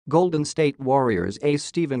Golden State Warriors ace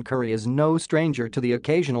Stephen Curry is no stranger to the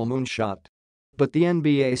occasional moonshot. But the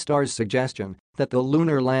NBA star's suggestion that the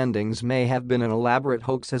lunar landings may have been an elaborate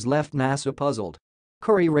hoax has left NASA puzzled.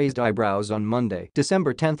 Curry raised eyebrows on Monday,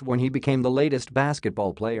 December 10, when he became the latest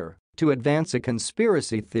basketball player to advance a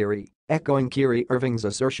conspiracy theory, echoing Kyrie Irving's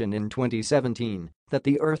assertion in 2017 that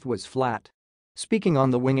the Earth was flat. Speaking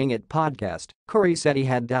on the Winging It podcast, Curry said he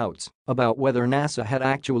had doubts about whether NASA had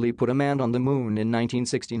actually put a man on the moon in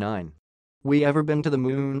 1969. "We ever been to the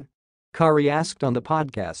moon?" Curry asked on the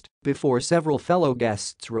podcast, before several fellow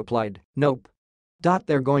guests replied, "Nope.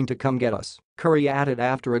 They're going to come get us," Curry added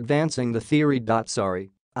after advancing the theory.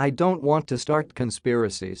 "Sorry, I don't want to start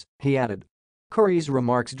conspiracies," he added. Curry's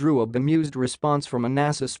remarks drew a bemused response from a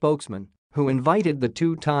NASA spokesman who invited the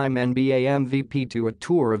two-time NBA MVP to a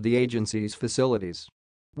tour of the agency's facilities.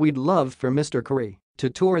 "We'd love for Mr. Curry to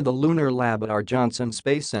tour the lunar lab at our Johnson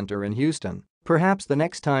Space Center in Houston, perhaps the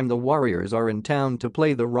next time the Warriors are in town to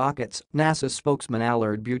play the Rockets," NASA spokesman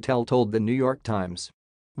Allard Butel told the New York Times.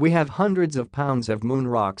 "We have hundreds of pounds of moon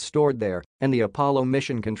rocks stored there and the Apollo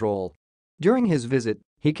mission control." During his visit,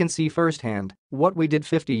 he can see firsthand what we did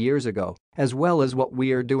 50 years ago, as well as what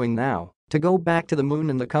we are doing now, to go back to the moon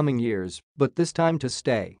in the coming years, but this time to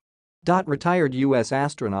stay. Retired U.S.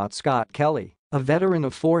 astronaut Scott Kelly, a veteran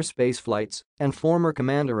of 4 space flights and former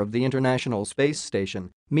commander of the International Space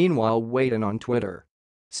Station, meanwhile weighed in on Twitter.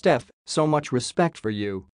 "Steph, so much respect for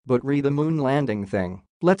you, but re the moon landing thing,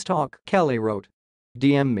 let's talk," Kelly wrote.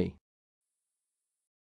 "DM me."